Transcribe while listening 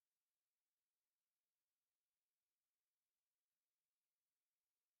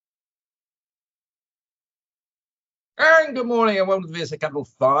And good morning and welcome to the VSA Capital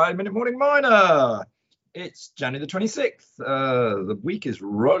 5-Minute Morning Miner. It's January the 26th. The week is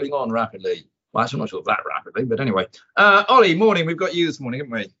rolling on rapidly. Well, actually, I'm not sure that rapidly, but anyway. Ollie, morning. We've got you this morning,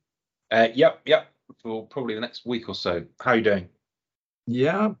 haven't we? Yep. For probably the next week or so. How are you doing?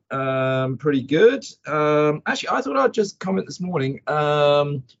 Yeah, pretty good. Actually, I thought I'd just comment this morning.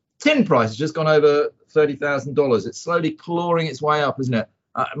 Tin price has just gone over $30,000. It's slowly clawing its way up, isn't it?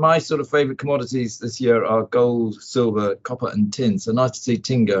 My sort of favorite commodities this year are gold, silver, copper, and tin. So nice to see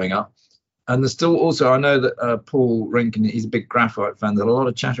tin going up. And there's still also, I know that Paul Rankin, he's a big graphite fan. There's a lot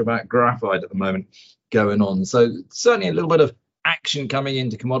of chatter about graphite at the moment going on. So certainly a little bit of action coming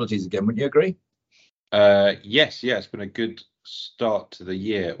into commodities again. Wouldn't you agree? Yes, it's been a good start to the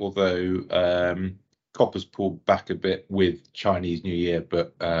year, although copper's pulled back a bit with Chinese New Year,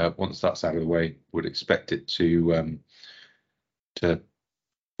 but once that's out of the way, would expect it to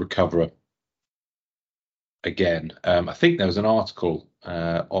recover again. I think there was an article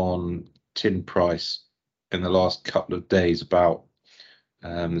on tin price in the last couple of days about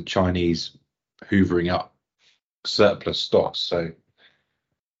the Chinese hoovering up surplus stocks, so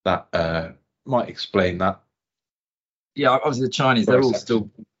that might explain that. Yeah, obviously the Chinese, they're all still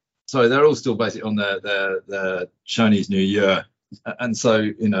basically on their Chinese New Year, and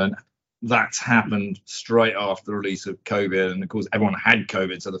so that's happened straight after the release of COVID, and of course everyone had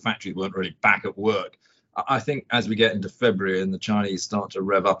COVID, so the factories weren't really back at work. I think as we get into February and the Chinese start to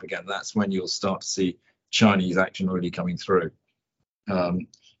rev up again, that's when you'll start to see Chinese action really coming through. And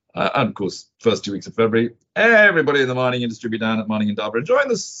of course, first 2 weeks of February, everybody in the mining industry will be down at Mining Indaba enjoying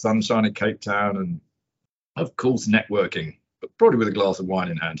the sunshine in Cape Town and, of course, networking, but probably with a glass of wine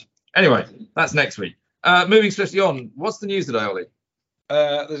in hand. Anyway, that's next week. Moving swiftly on, what's the news today, Ollie?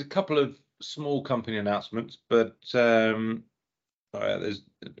 There's a couple of small company announcements, but there's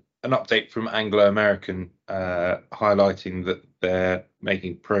an update from Anglo American highlighting that they're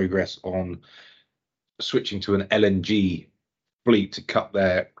making progress on switching to an LNG fleet to cut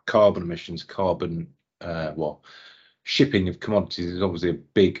their carbon emissions. Shipping of commodities is obviously a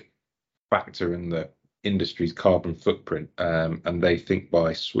big factor in the industry's carbon footprint, and they think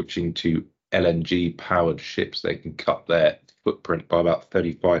by switching to LNG powered ships they can cut their footprint by about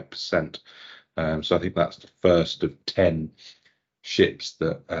 35%. So I think that's the first of 10 ships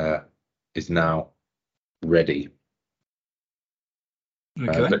that is now ready.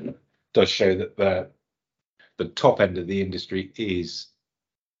 Okay. But it does show that the top end of the industry is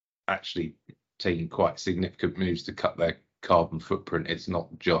actually taking quite significant moves to cut their carbon footprint. It's not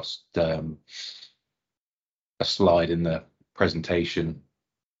just a slide in the presentation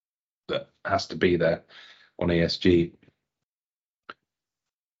that has to be there on ESG.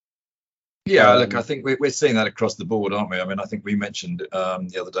 Yeah, look, I think we're seeing that across the board, aren't we? I mean, I think we mentioned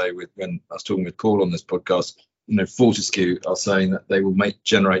the other day when I was talking with Paul on this podcast, Fortescue are saying that they will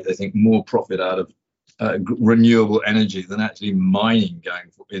generate, they think, more profit out of renewable energy than actually mining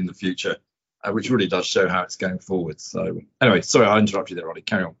going in the future, which really does show how it's going forward. So anyway, sorry, I interrupted you there, Ollie.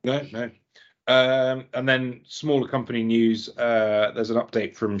 Carry on. No. And then smaller company news, there's an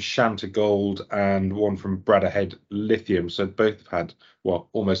update from Shanta Gold and one from Bradderhead Lithium. So both have had,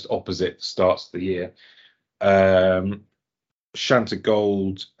 almost opposite starts to the year. Shanta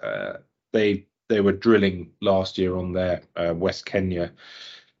Gold, they were drilling last year on their West Kenya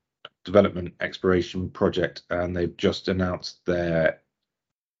development exploration project, and they've just announced their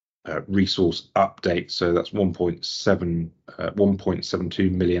resource update. So that's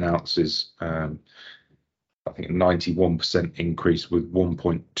 1.72 million ounces. I think a 91% increase with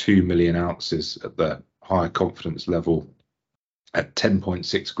 1.2 million ounces at the higher confidence level at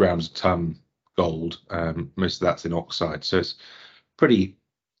 10.6 grams a ton gold. Most of that's in oxide, so it's pretty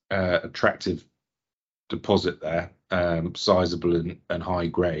attractive deposit there, sizable and high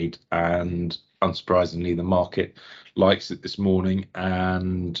grade, and unsurprisingly the market likes it this morning,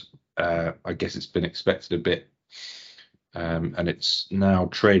 and I guess it's been expected a bit, and it's now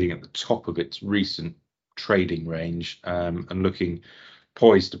trading at the top of its recent trading range, and looking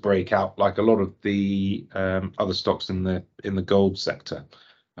poised to break out like a lot of the other stocks in the gold sector,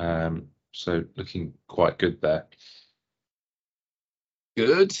 so looking quite good there.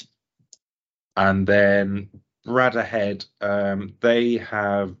 Good. And then Bradderhead, they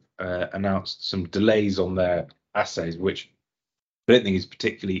have announced some delays on their assays, which I don't think is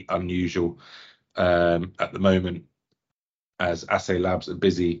particularly unusual at the moment, as assay labs are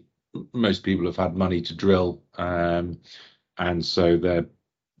busy. Most people have had money to drill, and so they're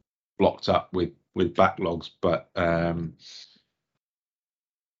blocked up with backlogs. But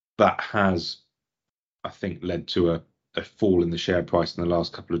that has, I think, led to a fall in the share price in the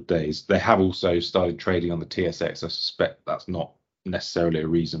last couple of days. They have also started trading on the TSX. I suspect that's not necessarily a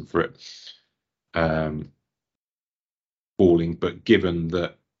reason for it falling, but given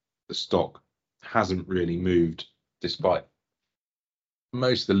that the stock hasn't really moved despite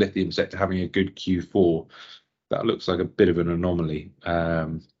most of the lithium sector having a good Q4, that looks like a bit of an anomaly.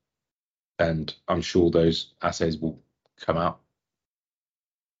 And I'm sure those assays will come out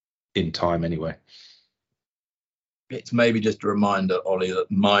in time anyway. It's maybe just a reminder, Ollie, that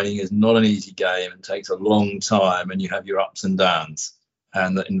mining is not an easy game and takes a long time, and you have your ups and downs,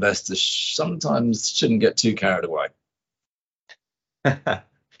 and that investors sometimes shouldn't get too carried away.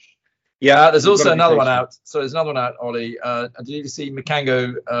 Yeah, there's also another one out. So there's another one out, Ollie. Did you see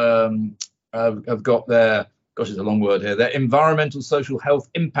Macango have got their, gosh, it's a long word here, their environmental social health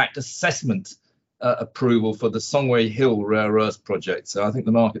impact assessment approval for the Songwe Hill rare earth project. So I think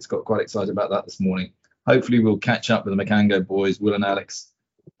the market's got quite excited about that this morning. Hopefully we'll catch up with the Macango boys, Will and Alex,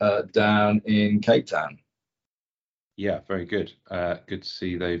 down in Cape Town. Yeah, very good. Good to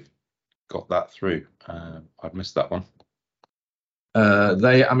see they've got that through. I've missed that one.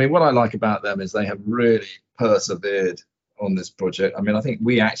 I mean, what I like about them is they have really persevered on this project. I mean, I think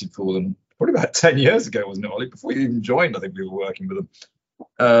we acted for them probably about 10 years ago, wasn't it, Ollie? Before you even joined, I think we were working with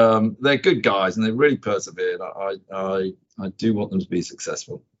them. They're good guys and they really persevered. I do want them to be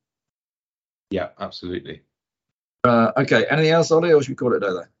successful. Yeah, absolutely. Okay, anything else, Ollie, or should we call it a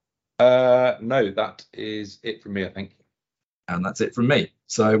day there? No, that is it from me, I think. And that's it from me.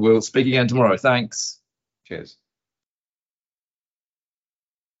 So we'll speak again tomorrow. Thanks. Cheers.